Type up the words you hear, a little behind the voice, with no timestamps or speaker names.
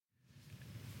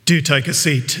Do take a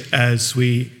seat as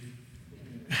we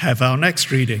have our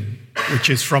next reading, which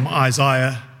is from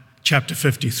Isaiah chapter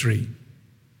 53.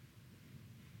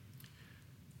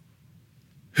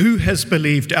 Who has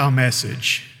believed our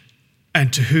message,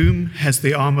 and to whom has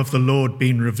the arm of the Lord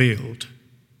been revealed?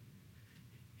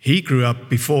 He grew up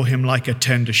before him like a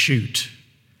tender shoot,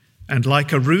 and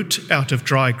like a root out of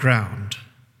dry ground.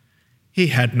 He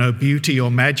had no beauty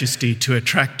or majesty to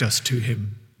attract us to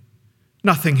him,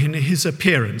 nothing in his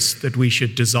appearance that we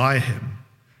should desire him.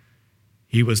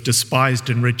 He was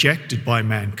despised and rejected by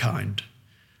mankind,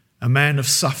 a man of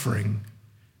suffering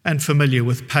and familiar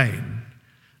with pain,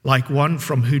 like one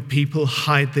from whom people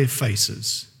hide their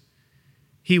faces.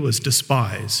 He was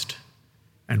despised,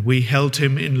 and we held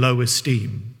him in low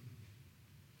esteem.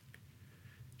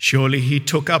 Surely he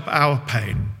took up our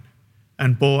pain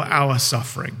and bore our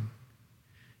suffering.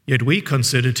 Yet we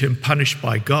considered him punished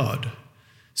by God,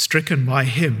 stricken by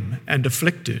him and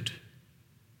afflicted.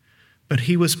 But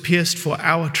he was pierced for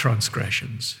our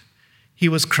transgressions. He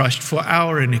was crushed for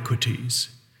our iniquities.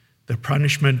 The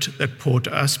punishment that brought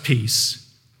us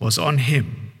peace was on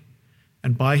him,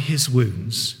 and by his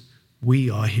wounds we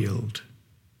are healed.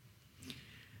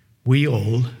 We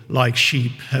all, like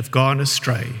sheep, have gone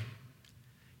astray.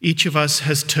 Each of us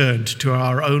has turned to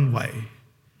our own way,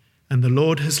 and the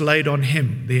Lord has laid on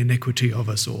him the iniquity of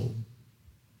us all.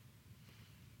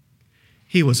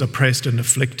 He was oppressed and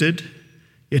afflicted,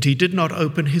 yet he did not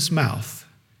open his mouth.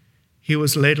 He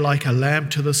was led like a lamb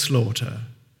to the slaughter,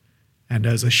 and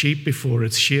as a sheep before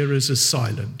its shearers is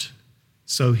silent,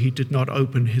 so he did not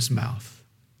open his mouth.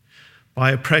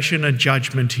 By oppression and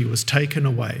judgment he was taken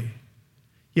away.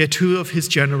 Yet who of his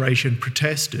generation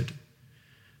protested?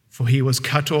 For he was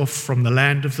cut off from the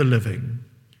land of the living.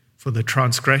 For the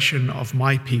transgression of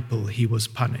my people he was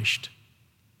punished.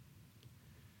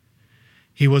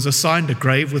 He was assigned a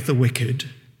grave with the wicked,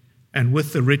 and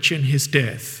with the rich in his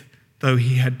death, though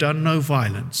he had done no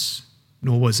violence,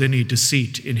 nor was any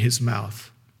deceit in his mouth.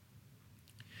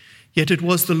 Yet it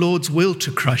was the Lord's will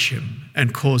to crush him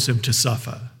and cause him to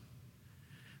suffer.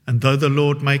 And though the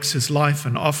Lord makes his life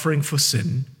an offering for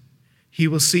sin, he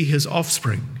will see his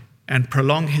offspring and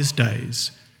prolong his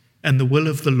days, and the will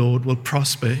of the Lord will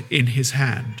prosper in his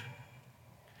hand.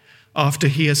 After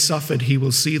he has suffered, he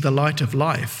will see the light of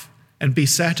life and be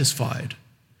satisfied.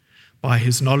 By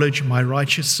his knowledge, my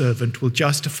righteous servant will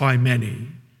justify many,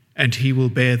 and he will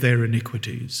bear their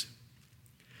iniquities.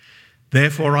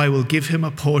 Therefore I will give him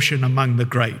a portion among the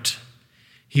great.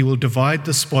 He will divide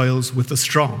the spoils with the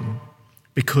strong,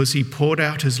 because he poured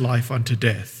out his life unto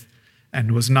death,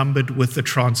 and was numbered with the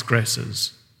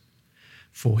transgressors.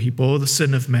 For he bore the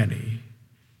sin of many,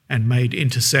 and made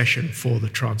intercession for the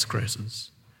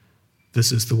transgressors.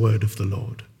 This is the word of the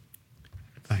Lord.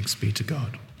 Thanks be to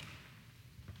God.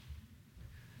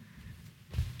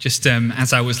 Just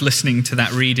as I was listening to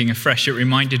that reading afresh, it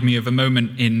reminded me of a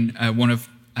moment in one of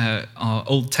our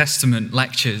Old Testament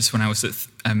lectures when I was at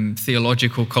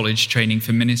theological college training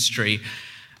for ministry.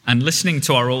 And listening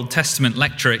to our Old Testament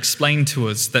lecturer explain to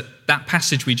us that that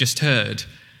passage we just heard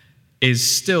is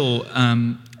still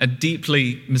a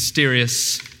deeply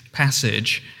mysterious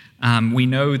passage. We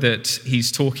know that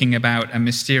he's talking about a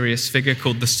mysterious figure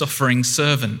called the suffering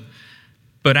servant.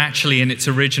 But actually, in its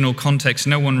original context,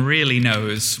 no one really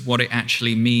knows what it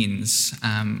actually means.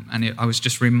 I was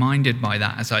just reminded by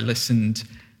that as I listened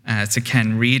to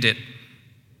Ken read it.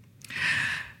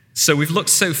 So we've looked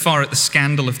so far at the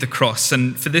scandal of the cross,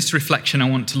 and for this reflection, I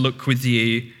want to look with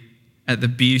you at the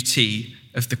beauty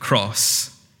of the cross.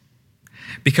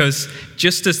 Because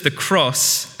just as the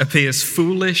cross appears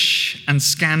foolish and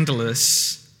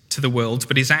scandalous to the world,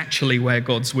 but is actually where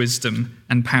God's wisdom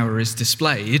and power is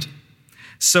displayed,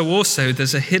 so also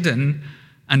there's a hidden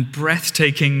and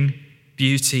breathtaking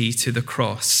beauty to the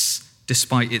cross,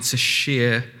 despite its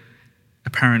sheer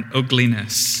apparent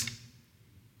ugliness.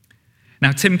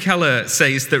 Now, Tim Keller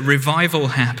says that revival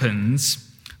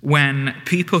happens when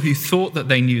people who thought that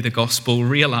they knew the gospel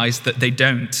realize that they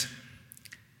don't.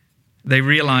 They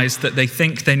realize that they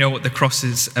think they know what the cross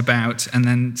is about and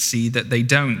then see that they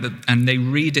don't, and they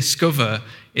rediscover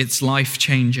its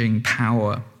life-changing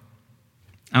power.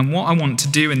 And what I want to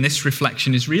do in this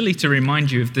reflection is really to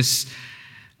remind you of this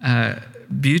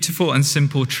beautiful and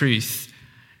simple truth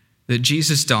that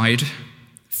Jesus died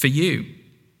for you.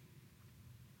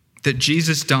 That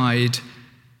Jesus died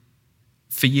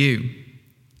for you.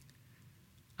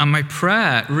 And my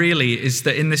prayer really is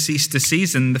that in this Easter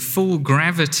season, the full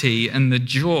gravity and the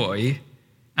joy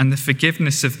and the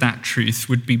forgiveness of that truth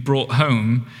would be brought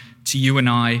home to you and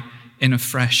I in a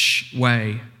fresh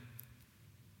way.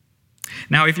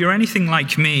 Now, if you're anything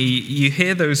like me, you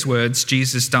hear those words,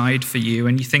 Jesus died for you,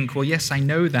 and you think, well, yes, I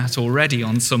know that already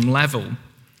on some level.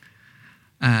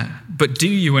 But do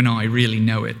you and I really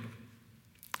know it?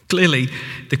 Clearly,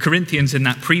 the Corinthians in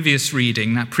that previous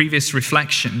reading, that previous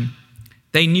reflection,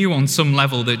 they knew on some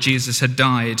level that Jesus had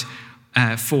died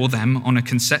for them on a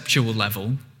conceptual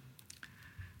level.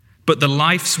 But the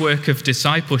life's work of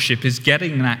discipleship is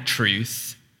getting that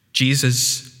truth.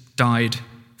 Jesus died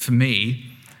for me.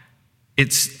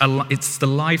 It's the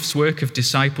life's work of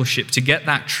discipleship to get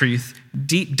that truth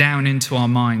deep down into our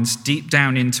minds, deep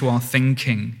down into our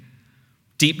thinking,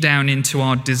 deep down into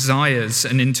our desires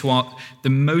and into the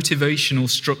motivational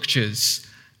structures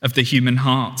of the human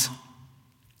heart.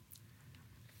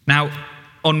 Now,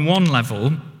 on one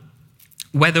level,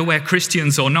 whether we're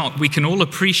Christians or not, we can all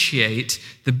appreciate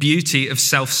the beauty of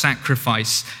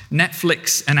self-sacrifice.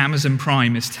 Netflix and Amazon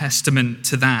Prime is testament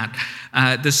to that.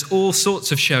 There's all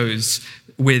sorts of shows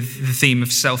with the theme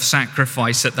of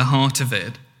self-sacrifice at the heart of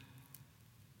it.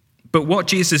 But what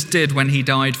Jesus did when he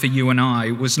died for you and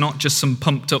I was not just some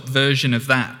pumped-up version of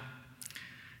that.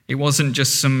 It wasn't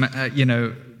just some,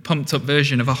 pumped-up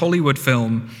version of a Hollywood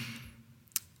film.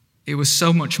 It was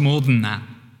so much more than that.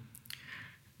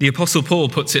 The Apostle Paul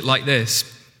puts it like this: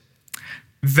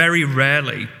 very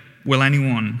rarely will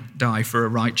anyone die for a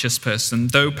righteous person,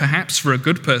 though perhaps for a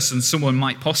good person someone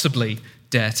might possibly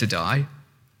dare to die.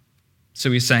 So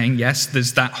he's saying, yes,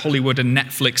 there's that Hollywood and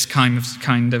Netflix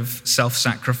kind of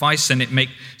self-sacrifice, and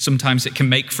sometimes it can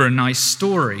make for a nice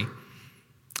story.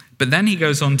 But then he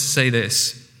goes on to say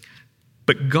this: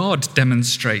 but God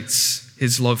demonstrates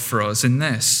his love for us in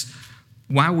this: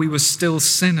 while we were still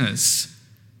sinners,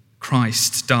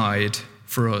 Christ died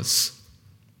for us.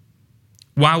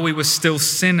 While we were still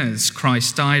sinners,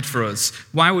 Christ died for us.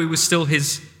 While we were still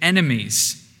his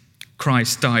enemies,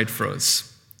 Christ died for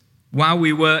us. While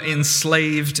we were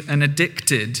enslaved and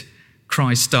addicted,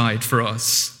 Christ died for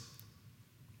us.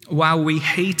 While we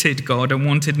hated God and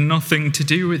wanted nothing to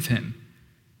do with him,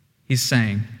 he's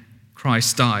saying,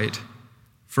 Christ died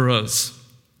for us.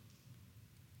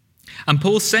 And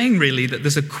Paul's saying really that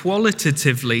there's a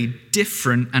qualitatively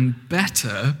different and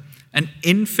better and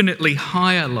infinitely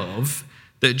higher love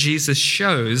that Jesus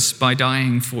shows by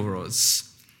dying for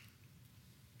us.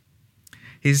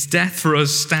 His death for us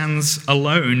stands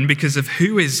alone because of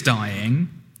who is dying,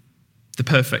 the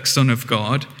perfect Son of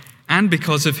God, and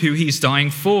because of who he's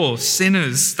dying for,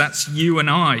 sinners, that's you and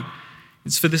I.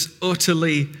 It's for this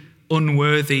utterly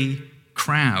unworthy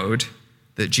crowd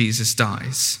that Jesus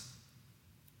dies.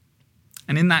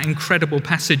 And in that incredible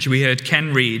passage we heard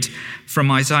Ken read from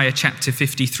Isaiah chapter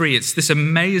 53, it's this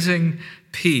amazing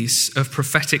piece of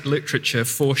prophetic literature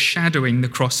foreshadowing the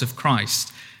cross of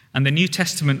Christ. And the New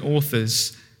Testament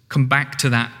authors come back to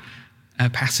that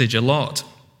passage a lot.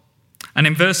 And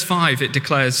in verse 5 it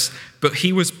declares, but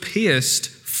he was pierced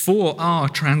for our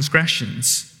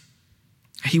transgressions.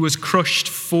 He was crushed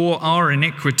for our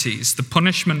iniquities. The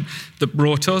punishment that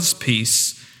brought us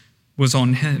peace was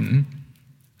on him,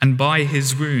 and by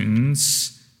his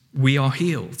wounds we are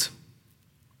healed.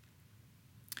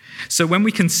 So when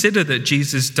we consider that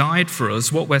Jesus died for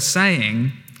us, what we're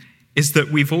saying is that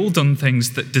we've all done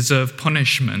things that deserve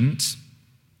punishment,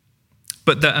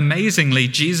 but that amazingly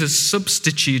Jesus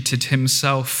substituted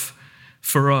himself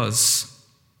for us.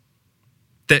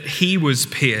 That he was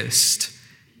pierced,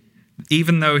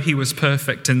 even though he was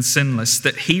perfect and sinless,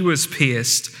 that he was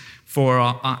pierced for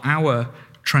our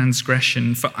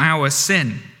transgression, for our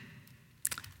sin.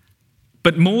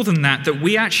 But more than that, that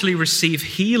we actually receive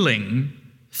healing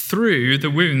through the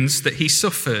wounds that he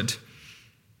suffered.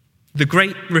 The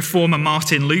great reformer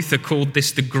Martin Luther called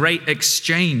this the great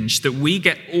exchange, that we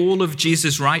get all of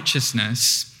Jesus'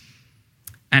 righteousness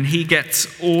and he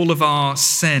gets all of our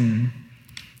sin.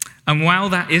 And while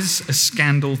that is a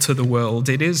scandal to the world,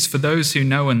 it is, for those who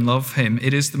know and love him,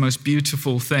 it is the most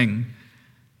beautiful thing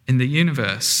in the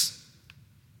universe.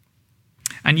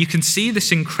 And you can see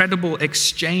this incredible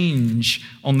exchange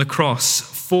on the cross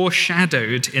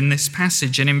foreshadowed in this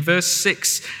passage. And in verse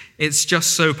 6, it's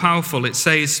just so powerful. It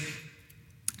says,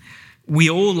 we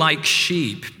all like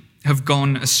sheep have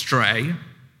gone astray.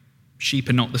 Sheep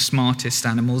are not the smartest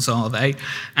animals, are they?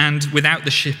 And without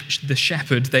the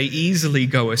shepherd, they easily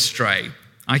go astray.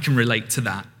 I can relate to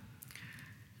that.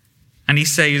 And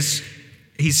he's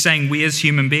saying we as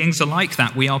human beings are like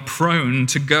that. We are prone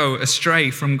to go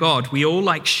astray from God. We all,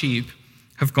 like sheep,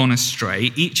 have gone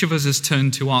astray. Each of us has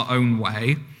turned to our own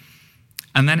way.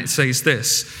 And then it says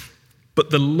this,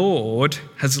 but the Lord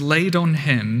has laid on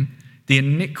him the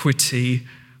iniquity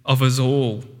of us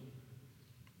all.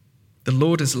 The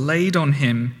Lord has laid on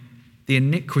him the the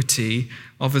iniquity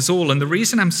of us all. And the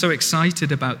reason I'm so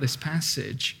excited about this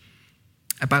passage,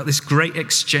 about this great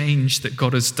exchange that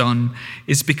God has done,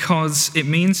 is because it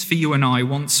means for you and I,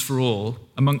 once for all,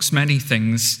 amongst many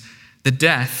things, the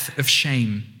death of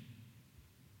shame.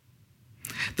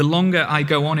 The longer I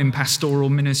go on in pastoral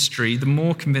ministry, the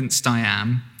more convinced I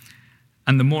am,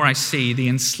 and the more I see the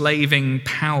enslaving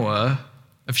power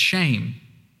of shame.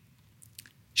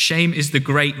 Shame is the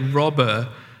great robber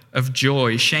of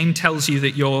joy. Shame tells you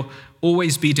that you'll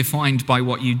always be defined by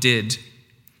what you did,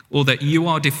 or that you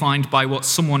are defined by what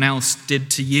someone else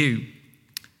did to you.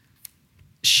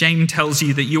 Shame tells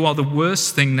you that you are the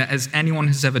worst thing that anyone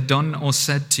has ever done or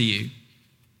said to you.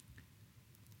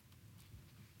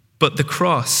 But the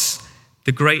cross,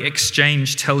 the great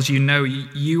exchange, tells you, no,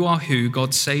 you are who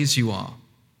God says you are.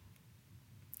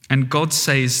 And God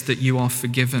says that you are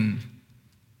forgiven.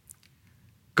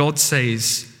 God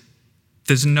says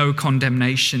there's no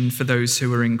condemnation for those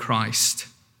who are in Christ.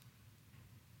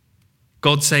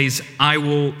 God says, I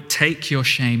will take your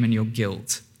shame and your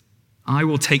guilt. I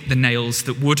will take the nails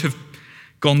that would have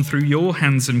gone through your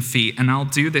hands and feet, and I'll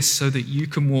do this so that you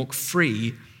can walk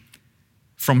free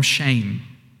from shame.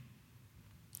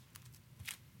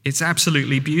 It's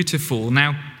absolutely beautiful.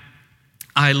 Now,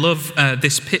 I love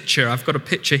this picture. I've got a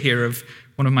picture here of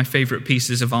one of my favorite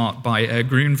pieces of art by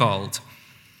Grunwald.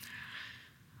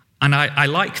 And I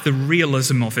like the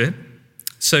realism of it.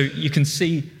 So you can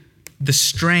see the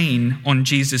strain on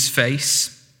Jesus'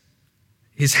 face,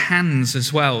 his hands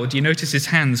as well. Do you notice his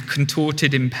hands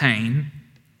contorted in pain?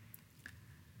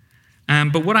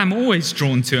 But what I'm always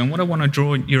drawn to, and what I want to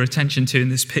draw your attention to in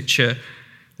this picture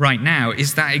right now,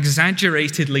 is that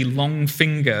exaggeratedly long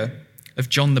finger of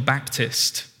John the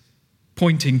Baptist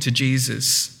pointing to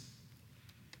Jesus.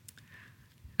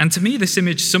 And to me, this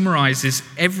image summarizes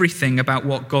everything about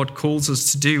what God calls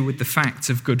us to do with the fact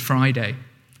of Good Friday,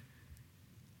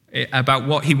 about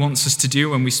what he wants us to do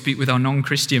when we speak with our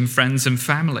non-Christian friends and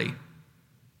family.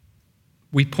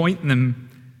 We point them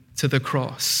to the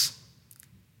cross,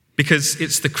 because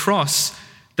it's the cross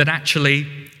that actually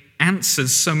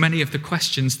answers so many of the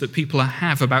questions that people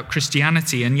have about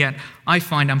Christianity, and yet I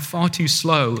find I'm far too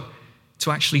slow to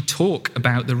actually talk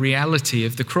about the reality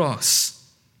of the cross.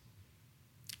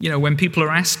 You know, when people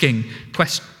are asking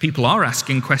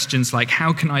questions like,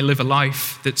 how can I live a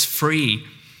life that's free?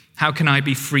 How can I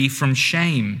be free from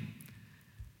shame?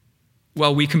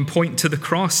 Well, we can point to the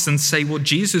cross and say, well,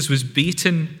 Jesus was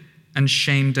beaten and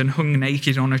shamed and hung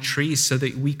naked on a tree so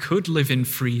that we could live in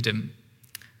freedom.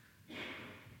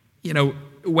 You know,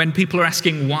 when people are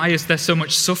asking, why is there so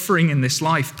much suffering in this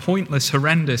life? Pointless,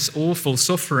 horrendous, awful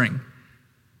suffering.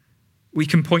 We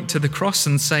can point to the cross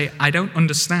and say, I don't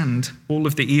understand all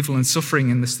of the evil and suffering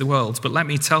in this world, but let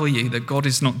me tell you that God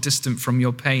is not distant from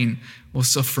your pain or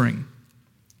suffering.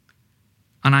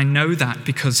 And I know that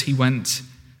because he went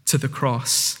to the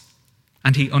cross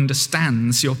and he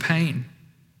understands your pain.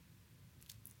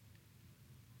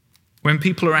 When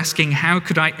people are asking, how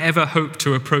could I ever hope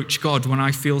to approach God when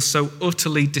I feel so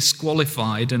utterly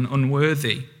disqualified and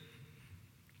unworthy?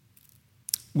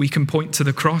 We can point to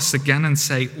the cross again and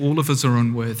say, all of us are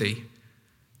unworthy.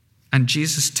 And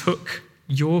Jesus took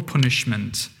your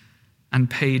punishment and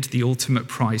paid the ultimate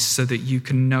price so that you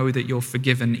can know that you're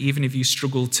forgiven, even if you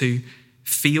struggle to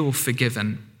feel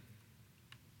forgiven.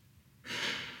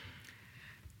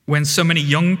 When so many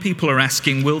young people are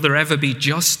asking, will there ever be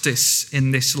justice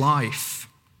in this life?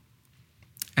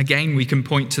 Again, we can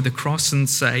point to the cross and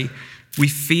say, we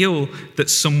feel that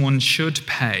someone should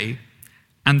pay,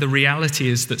 and the reality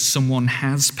is that someone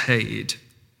has paid.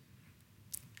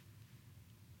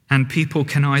 And people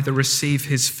can either receive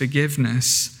his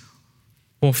forgiveness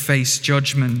or face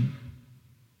judgment.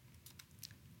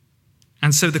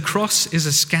 And so the cross is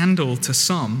a scandal to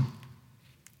some,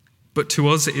 but to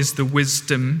us it is the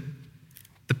wisdom,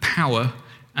 the power,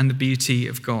 and the beauty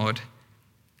of God.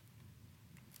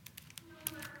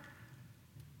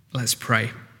 Let's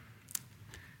pray.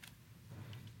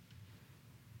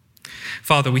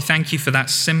 Father, we thank you for that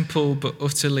simple but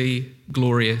utterly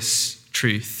glorious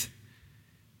truth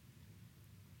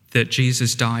that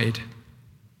Jesus died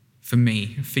for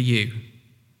me, for you.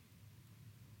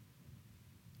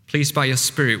 Please, by your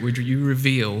Spirit, would you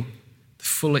reveal the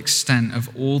full extent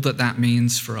of all that that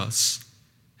means for us.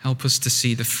 Help us to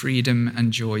see the freedom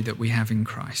and joy that we have in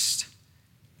Christ.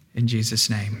 In Jesus'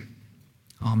 name,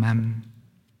 amen.